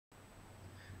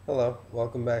Hello,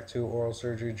 welcome back to Oral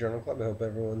Surgery Journal Club. I hope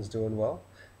everyone's doing well.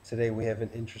 Today we have an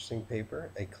interesting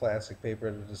paper, a classic paper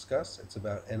to discuss. It's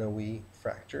about NOE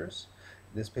fractures.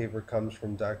 This paper comes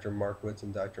from Dr. Markowitz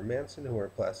and Dr. Manson, who are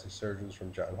plastic surgeons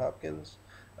from Johns Hopkins.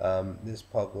 This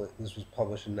was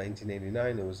published in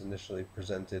 1989. It was initially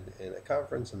presented in a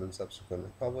conference and then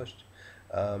subsequently published.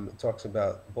 It talks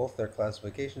about both their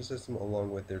classification system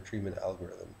along with their treatment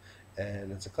algorithm.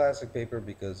 And it's a classic paper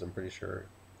because I'm pretty sure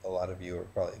a lot of you are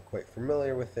probably quite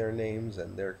familiar with their names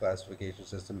and their classification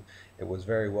system. It was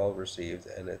very well received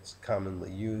and it's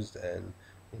commonly used, and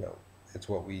you know it's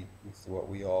what we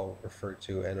all refer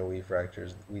to NOE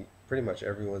fractures. We pretty much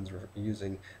everyone's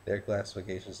using their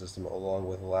classification system along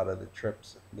with a lot of the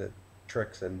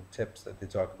tricks and tips that they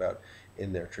talk about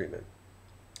in their treatment.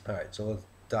 All right, so let's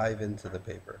dive into the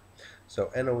paper. So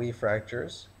NOE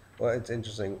fractures. Well, it's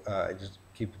interesting. I just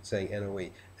keep saying NOE.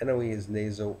 NOE is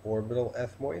naso-orbital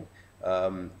ethmoid,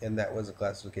 and that was a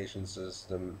classification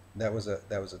system. That was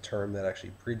a term that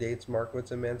actually predates Markowitz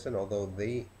and Manson, although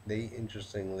they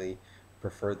interestingly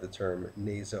preferred the term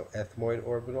nasoethmoid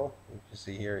orbital, which you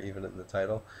see here even in the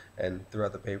title, and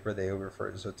throughout the paper they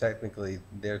referred. So technically,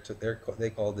 they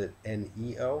called it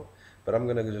NEO, but I'm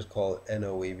gonna just call it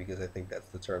NOE because I think that's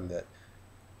the term that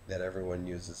everyone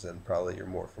uses and probably you're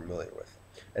more familiar with.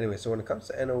 Anyway, so when it comes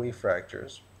to NOE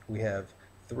fractures, we have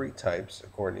three types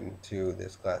according to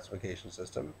this classification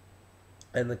system.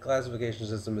 And the classification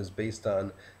system is based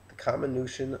on the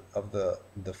comminution of the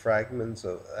fragments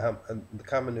of the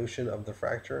comminution of the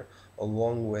fracture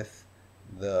along with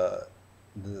the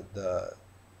the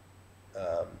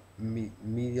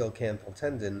medial canthal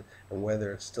tendon and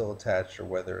whether it's still attached or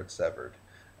whether it's severed.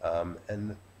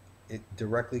 And it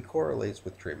directly correlates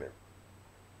with treatment.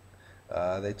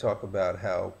 They talk about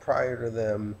how prior to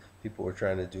them, people were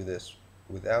trying to do this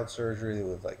without surgery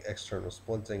with like external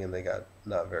splinting, and they got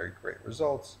not very great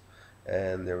results,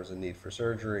 and there was a need for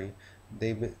surgery.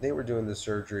 They were doing the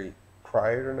surgery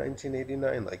prior to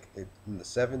 1989, like in the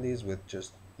 70s, with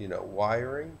just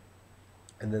wiring,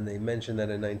 and then they mentioned that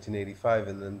in 1985,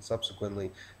 and then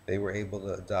subsequently they were able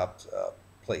to adopt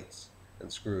plates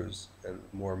and screws and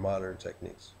more modern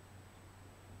techniques.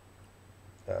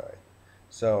 All right.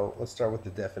 So let's start with the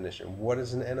definition. What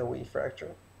is an NOE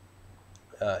fracture?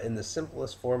 In the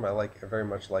simplest form, I very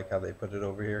much like how they put it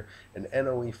over here. An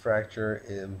NOE fracture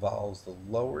involves the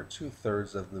lower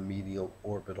 2/3 of the medial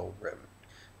orbital rim.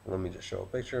 Let me just show a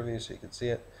picture of you so you can see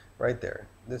it right there.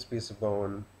 This piece of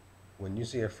bone, when you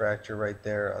see a fracture right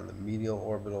there on the medial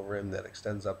orbital rim that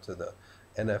extends up to the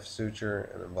NF suture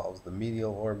and involves the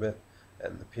medial orbit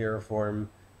and the piriform,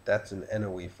 that's an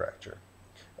NOE fracture.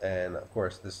 And of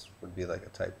course, this would be like a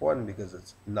type 1 because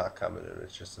it's not comminuted.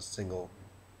 It's just a single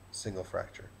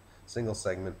fracture, single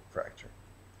segment fracture.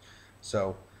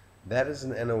 So that is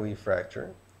an NOE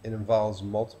fracture. It involves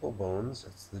multiple bones.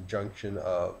 It's the junction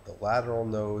of the lateral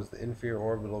nose, the inferior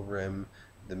orbital rim,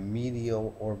 the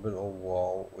medial orbital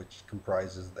wall, which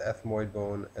comprises the ethmoid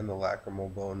bone and the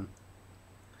lacrimal bone,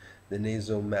 the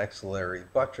nasomaxillary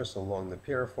buttress along the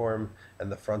piriform,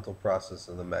 and the frontal process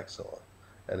of the maxilla.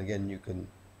 And again, you can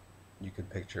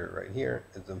picture it right here.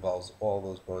 It involves all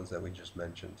those bones that we just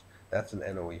mentioned. That's an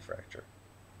NOE fracture.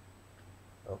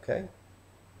 Okay.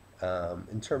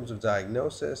 In terms of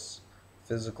diagnosis,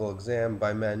 physical exam,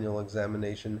 bimanual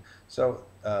examination. So,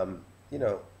 I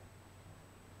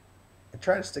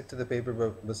try to stick to the paper,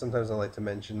 but sometimes I like to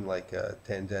mention like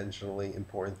tangentially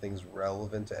important things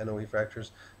relevant to NOE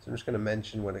fractures. So I'm just going to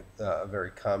mention what a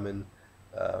very common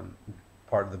um,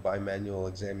 part of the bimanual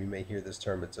exam. You may hear this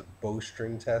term. It's a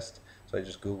bowstring test. So I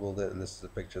just Googled it, and this is a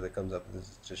picture that comes up.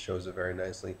 This just shows it very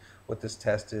nicely. What this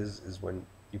test is when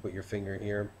you put your finger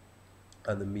here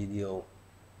on the medial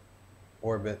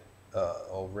orbit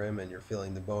or rim, and you're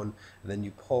feeling the bone, and then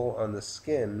you pull on the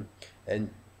skin,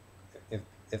 and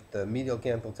if the medial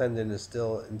canthal tendon is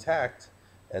still intact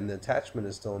and the attachment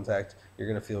is still intact, you're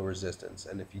going to feel resistance.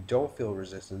 And if you don't feel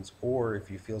resistance, or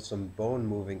if you feel some bone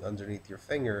moving underneath your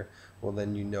finger, well,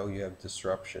 then you know you have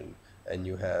disruption and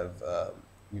you have, a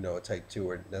type 2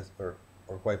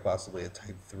 or quite possibly a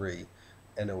type 3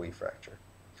 NOE fracture.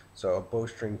 So a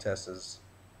bowstring test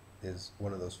is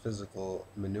one of those physical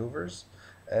maneuvers,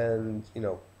 and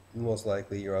most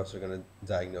likely you're also going to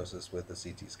diagnose this with a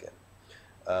CT scan.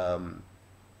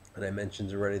 And I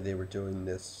mentioned already they were doing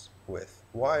this with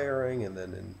wiring, and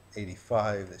then in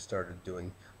 85 they started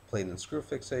doing plate and screw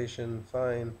fixation.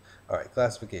 Fine. All right,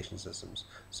 classification systems.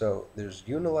 So there's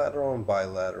unilateral and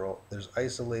bilateral. There's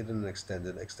isolated and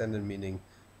extended. Extended meaning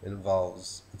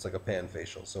it's like a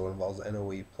panfacial, so it involves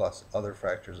NOE plus other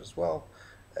fractures as well.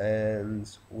 And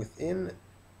within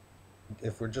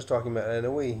if we're just talking about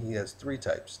NOE, he has three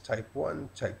types: type 1,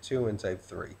 type 2, and type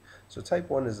 3. So type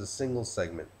 1 is a single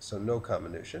segment, so no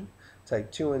comminution.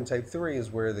 Type 2 and type 3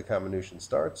 is where the comminution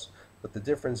starts, but the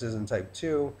difference is in type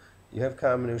 2, you have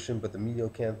comminution, but the medial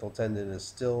canthal tendon is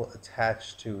still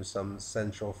attached to some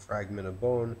central fragment of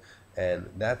bone, and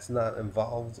that's not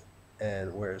involved.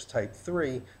 And whereas type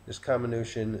 3, there's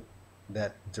comminution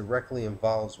that directly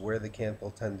involves where the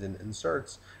canthal tendon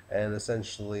inserts, and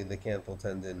essentially the canthal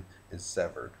tendon is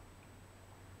severed.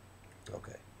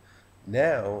 Okay.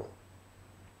 Now,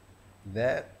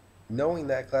 that knowing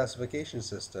that classification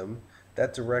system,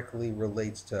 that directly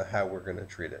relates to how we're going to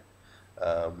treat it.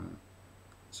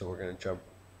 So we're going to jump.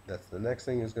 That's the next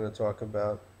thing he's going to talk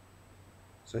about.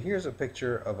 So here's a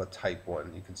picture of a type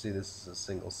 1. You can see this is a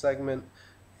single segment.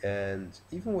 And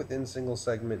even within single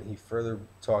segment, he further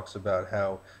talks about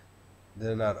how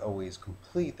they're not always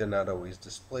complete, they're not always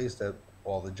displaced at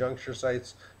all the juncture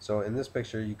sites. So in this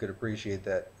picture, you could appreciate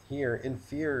that here,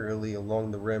 inferiorly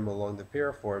along the rim, along the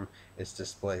piriform, it's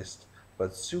displaced,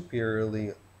 but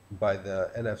superiorly by the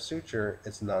NF suture,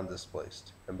 it's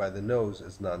non-displaced, and by the nose,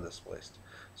 it's non-displaced.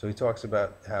 So he talks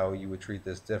about how you would treat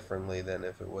this differently than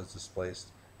if it was displaced,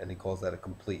 and he calls that a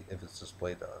complete if it's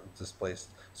displaced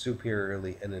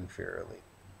superiorly and inferiorly.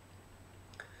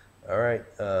 All right,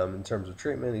 in terms of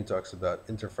treatment, he talks about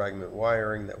interfragment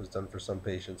wiring that was done for some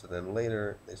patients, and then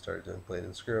later they started doing plate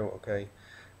and screw. Okay,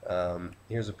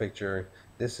 here's a picture.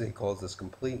 This, he calls this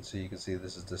complete, so you can see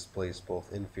this is displaced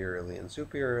both inferiorly and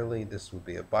superiorly. This would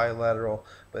be a bilateral,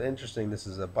 but interesting, this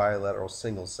is a bilateral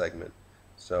single segment.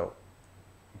 So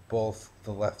both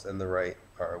the left and the right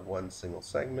are one single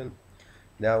segment.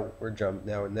 Now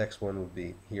Now, next one would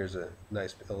be, here's a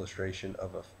nice illustration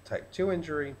of a type 2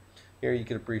 injury. Here you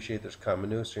can appreciate there's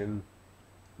comminution,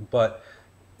 but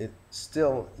it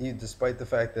still, despite the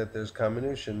fact that there's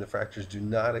comminution, the fractures do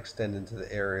not extend into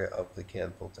the area of the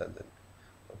canthal tendon.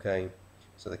 Okay,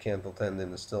 so the canthal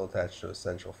tendon is still attached to a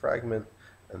central fragment.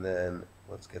 And then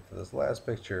let's get to this last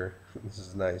picture. This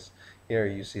is nice. Here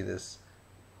you see this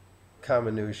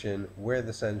comminution where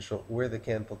the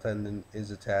canthal tendon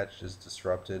is attached is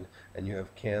disrupted, and you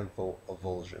have canthal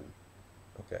avulsion.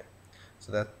 Okay,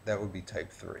 so that would be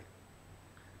type 3.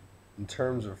 In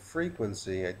terms of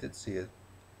frequency, I did see a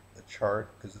chart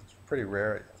because it's pretty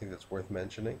rare. I think that's worth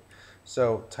mentioning.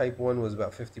 So type 1 was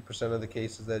about 50% of the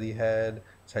cases that he had,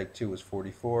 type 2 was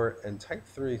 44, and type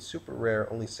 3, super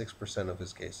rare, only 6% of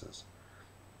his cases.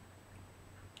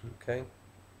 Okay,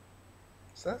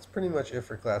 so that's pretty much it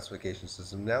for classification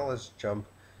system. Now let's jump,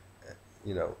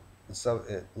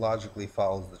 it logically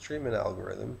follows the treatment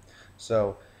algorithm.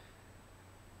 So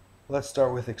let's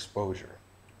start with exposure.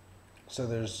 So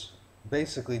there's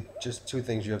basically just two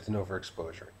things you have to know for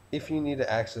exposure. If you need to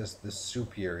access the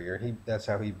superior, that's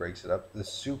how he breaks it up, the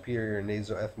superior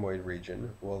nasoethmoid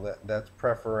region, well, that's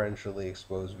preferentially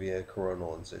exposed via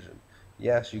coronal incision.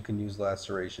 Yes, you can use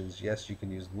lacerations. Yes, you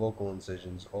can use local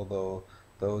incisions, although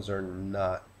those are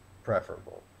not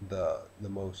preferable. The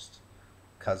most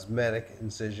cosmetic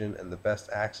incision and the best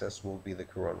access will be the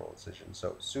coronal incision.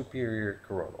 So superior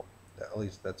coronal, at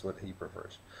least that's what he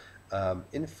prefers.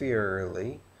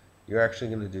 Inferiorly, you're actually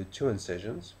going to do 2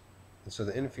 incisions. So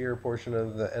the inferior portion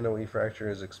of the NOE fracture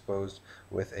is exposed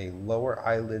with a lower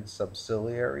eyelid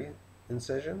subciliary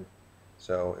incision.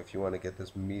 So if you want to get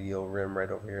this medial rim right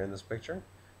over here in this picture,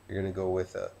 you're going to go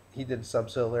with he did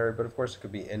subciliary, but of course it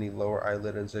could be any lower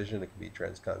eyelid incision. It could be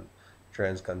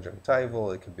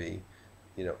transconjunctival. It could be,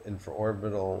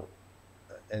 infraorbital,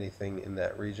 anything in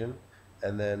that region.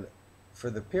 And then for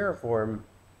the piriform,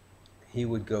 he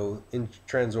would go in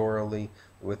transorally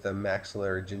with a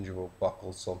maxillary gingival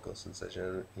buccal sulcus incision.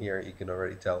 And here you can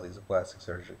already tell he's a plastic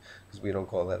surgeon because we don't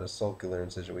call that a sulcular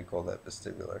incision, we call that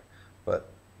vestibular. But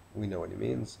we know what he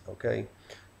means. Okay,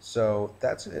 so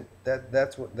that's it.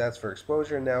 That's for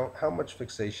exposure. Now, how much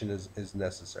fixation is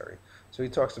necessary? So he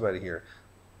talks about it here.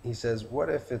 He says, what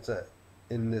if it's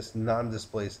in this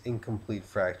non-displaced incomplete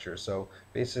fracture? So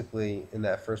basically, in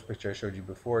that first picture I showed you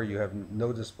before, you have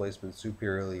no displacement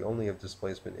superiorly, only have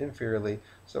displacement inferiorly.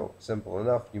 So simple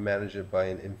enough, you manage it by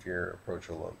an inferior approach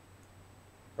alone.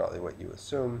 Probably what you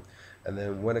assume. And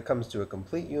then when it comes to a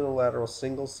complete unilateral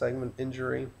single segment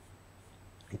injury,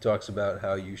 he talks about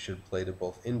how you should plate it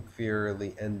both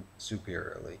inferiorly and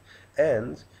superiorly.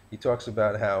 And he talks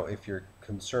about how if you're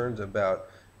concerned about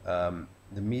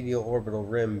the medial orbital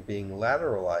rim being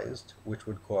lateralized, which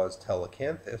would cause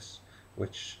telecanthus,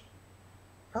 which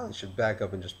probably should back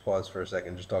up and just pause for a second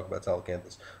and just talk about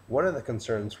telecanthus. One of the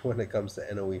concerns when it comes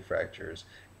to NOE fractures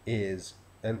is,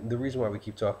 and the reason why we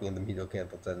keep talking in the medial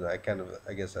canthal tendon,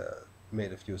 I guess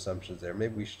made a few assumptions there.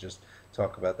 Maybe we should just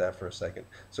talk about that for a second.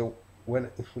 So when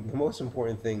the most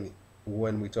important thing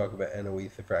when we talk about NOE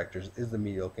fractures is the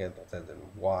medial canthal tendon.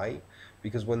 Why?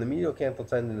 Because when the medial canthal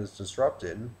tendon is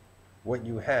disrupted, what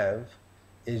you have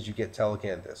is you get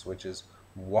telecanthus, which is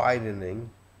widening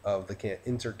of the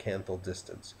intercanthal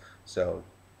distance. So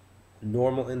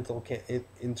normal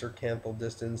intercanthal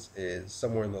distance is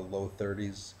somewhere in the low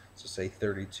 30s, so say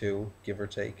 32, give or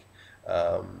take.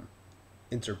 Um,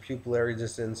 Interpupillary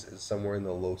distance is somewhere in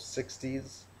the low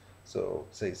 60s, so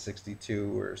say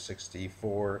 62 or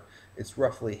 64. It's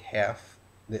roughly half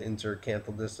the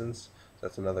intercanthal distance, so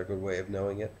that's another good way of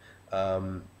knowing it.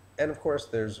 And of course,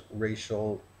 there's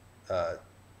racial uh,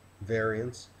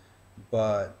 variance,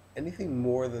 but anything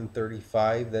more than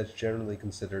 35, that's generally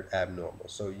considered abnormal.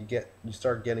 So you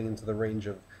start getting into the range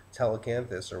of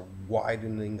telecanthus or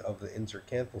widening of the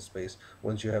intercanthal space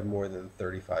once you have more than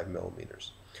 35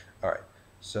 millimeters. All right,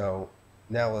 so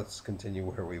now let's continue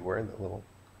where we were in the little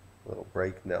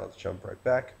break. Now let's jump right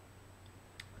back.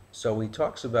 So he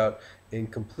talks about in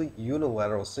complete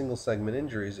unilateral single segment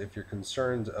injuries, if you're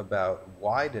concerned about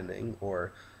widening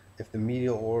or if the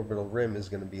medial orbital rim is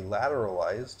going to be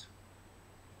lateralized.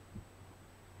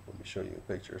 Let me show you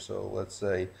a picture. So let's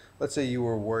say you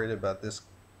were worried about this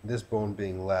bone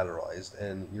being lateralized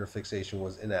and your fixation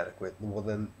was inadequate. Well,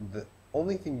 then the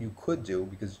only thing you could do,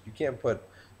 because you can't put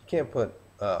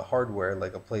hardware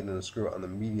like a plate and a screw on the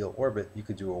medial orbit, you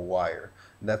could do a wire.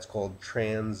 And that's called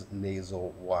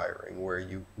transnasal wiring, where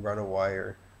you run a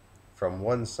wire from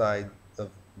one side of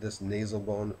this nasal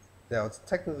bone. Now, it's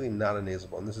technically not a nasal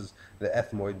bone. This is the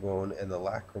ethmoid bone and the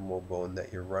lacrimal bone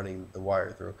that you're running the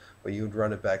wire through, but you would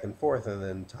run it back and forth and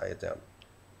then tie it down.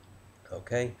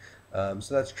 Okay, so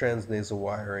that's transnasal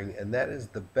wiring, and that is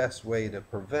the best way to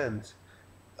prevent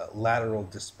lateral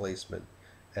displacement.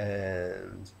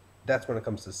 And that's when it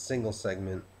comes to single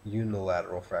segment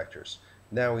unilateral fractures.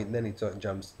 Then he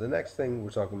jumps to the next thing.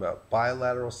 We're talking about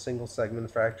bilateral single segment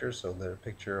fractures. So the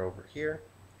picture over here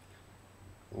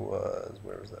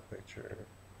where was that picture?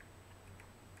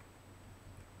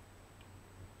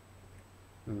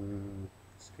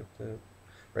 Skipped it.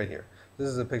 Right here. This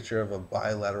is a picture of a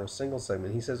bilateral single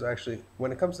segment. He says actually,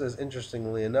 when it comes to this,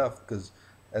 interestingly enough, because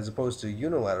as opposed to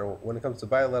unilateral, when it comes to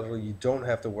bilateral, you don't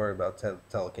have to worry about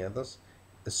telecanthus,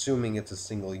 assuming it's a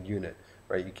single unit,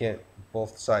 right?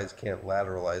 Both sides can't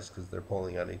lateralize because they're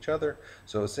pulling on each other.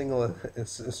 So assuming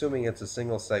it's a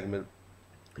single segment,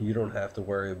 you don't have to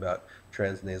worry about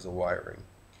transnasal wiring.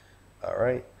 All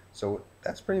right, so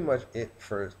that's pretty much it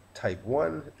for type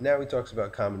 1. Now he talks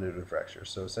about comminuted fractures,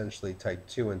 so essentially type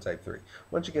 2 and type 3.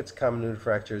 Once you get to comminuted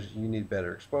fractures, you need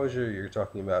better exposure. You're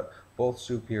talking about both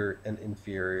superior and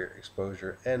inferior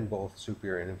exposure and both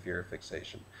superior and inferior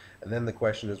fixation. And then the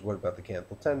question is, what about the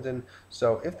canthal tendon?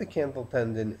 So if the canthal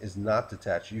tendon is not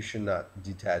detached, you should not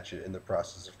detach it in the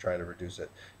process of trying to reduce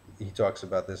it. He talks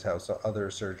about this, how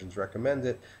other surgeons recommend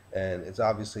it, and it's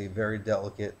obviously very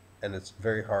delicate and it's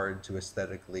very hard to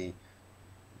aesthetically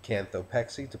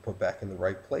canthopexy to put back in the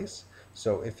right place.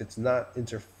 So if it's not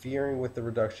interfering with the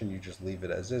reduction, you just leave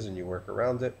it as is and you work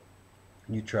around it.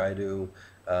 You try to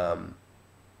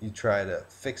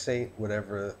fixate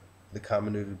whatever the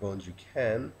comminuted bones you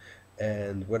can,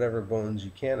 and whatever bones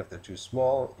you can, if they're too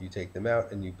small, you take them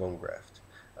out and you bone graft.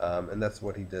 And that's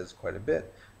what he does quite a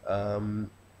bit. And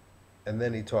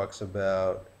then he talks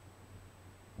about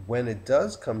when it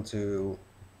does come to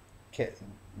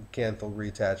canthal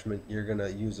reattachment, you're going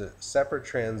to use a separate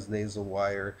transnasal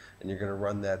wire and you're going to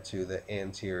run that to the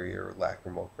anterior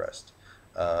lacrimal crest.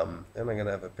 And I'm going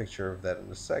to have a picture of that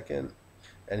in a second.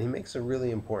 And he makes a really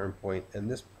important point, and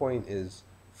this point is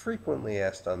frequently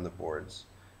asked on the boards.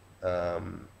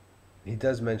 He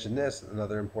does mention this,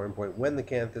 another important point. When the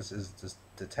canthus is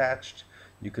detached,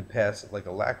 you could pass like a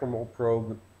lacrimal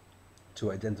probe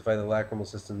to identify the lacrimal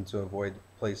system to avoid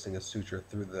placing a suture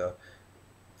through the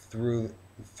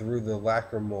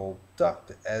lacrimal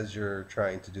duct as you're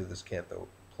trying to do this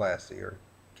canthoplasty, or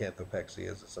canthopexy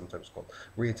as it's sometimes called,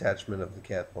 reattachment of the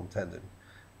canthal tendon.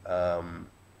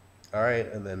 All right,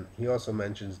 and then he also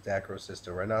mentions Dakro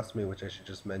rhinostomy, which I should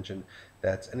just mention.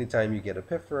 That's anytime you get a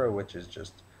epiphora, which is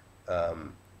just,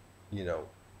 you know,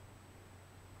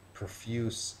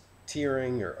 profuse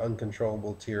tearing or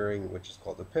uncontrollable tearing, which is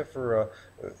called epiphora.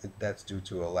 That's due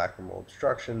to a lacrimal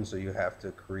obstruction, so you have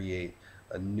to create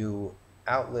a new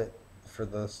outlet for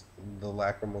the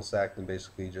lacrimal sac and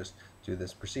basically just do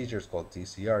this procedure. It's called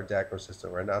DCR, Dakro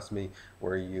rhinostomy,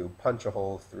 where you punch a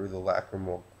hole through the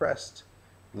lacrimal crest,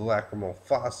 the lacrimal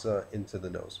fossa into the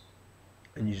nose,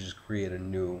 and you just create a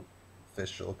new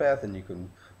fistula path, and you can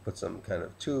put some kind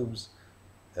of tubes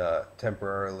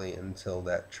temporarily until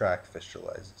that tract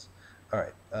fistulizes. All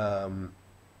right,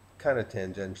 kind of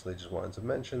tangentially, just wanted to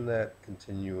mention that.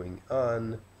 Continuing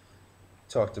on,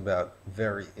 talked about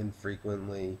very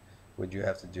infrequently would you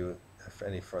have to do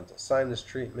any frontal sinus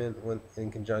treatment when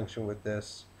in conjunction with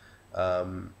this.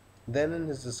 Um, then in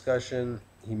his discussion,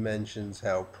 he mentions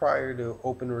how prior to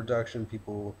open reduction,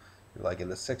 people like in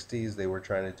the 60s they were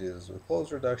trying to do this with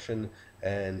closed reduction,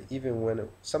 and even when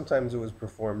sometimes it was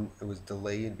performed, it was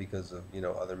delayed because of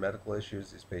other medical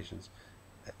issues. These patients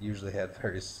usually had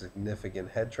very significant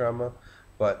head trauma,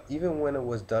 but even when it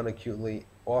was done acutely,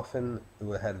 often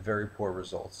it had very poor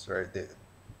results, right?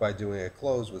 By doing a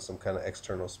close with some kind of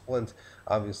external splint,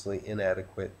 obviously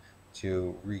inadequate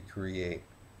to recreate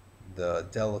the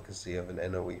delicacy of an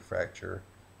NOE fracture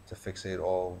to fixate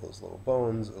all of those little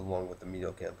bones along with the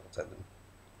medial canthal tendon.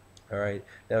 All right,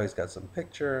 now he's got some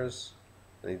pictures.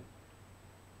 And,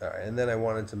 all right, and then I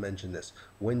wanted to mention this.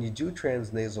 When you do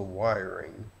transnasal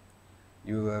wiring,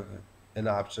 you have an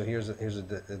option. So here's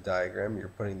a diagram. You're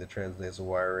putting the transnasal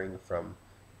wiring from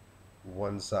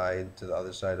one side to the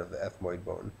other side of the ethmoid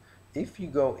bone. If you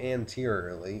go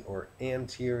anteriorly or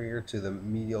anterior to the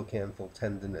medial canthal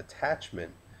tendon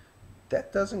attachment,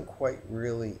 that doesn't quite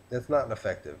really, that's not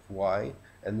effective. Why?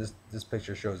 And this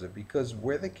picture shows it, because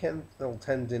where the canthal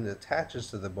tendon attaches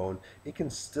to the bone, it can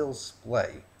still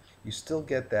splay. You still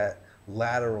get that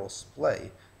lateral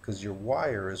splay because your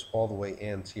wire is all the way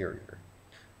anterior.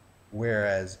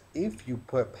 Whereas if you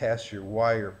pass your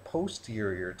wire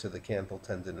posterior to the canthal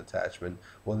tendon attachment,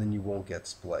 well, then you won't get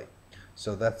splay.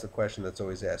 So that's the question that's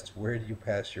always asked. Where do you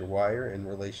pass your wire in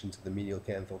relation to the medial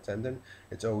canthal tendon?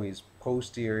 It's always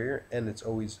posterior and it's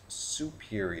always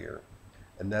superior.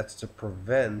 And that's to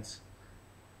prevent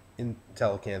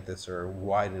telecanthus or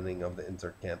widening of the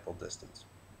intercanthal distance.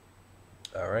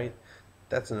 All right,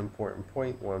 that's an important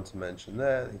point. Wanted to mention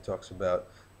that. He talks about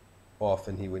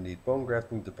often he would need bone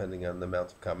grafting depending on the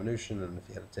amount of comminution and if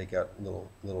you had to take out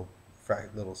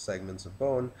little segments of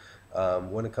bone.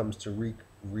 When it comes to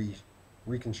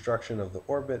reconstruction of the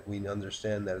orbit, we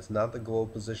understand that it's not the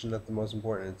globe position that's the most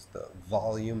important. It's the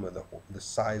volume or the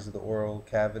size of the oral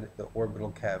cavity, the orbital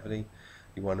cavity.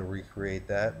 You want to recreate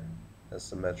that as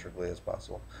symmetrically as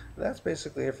possible. And that's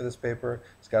basically it for this paper.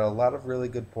 It's got a lot of really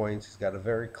good points. He's got a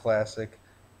very classic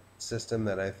system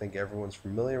that I think everyone's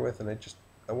familiar with, and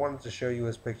I wanted to show you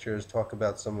his pictures, talk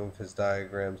about some of his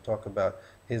diagrams, talk about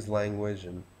his language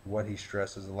and what he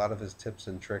stresses. A lot of his tips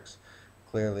and tricks.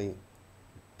 Clearly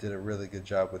did a really good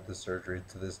job with the surgery.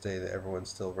 To this day, that everyone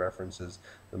still references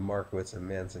the Markowitz and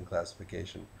Manson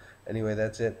classification. Anyway,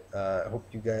 that's it. I hope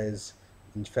you guys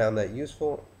found that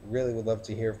useful. Really would love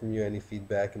to hear from you. Any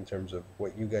feedback in terms of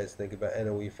what you guys think about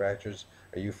NOE fractures.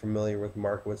 Are you familiar with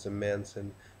Markowitz and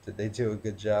Manson? Did they do a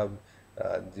good job?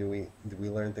 Do we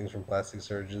learn things from plastic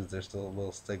surgeons? There's still a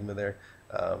little stigma there.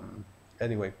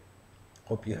 Anyway,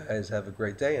 hope you guys have a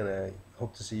great day, and I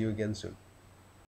hope to see you again soon.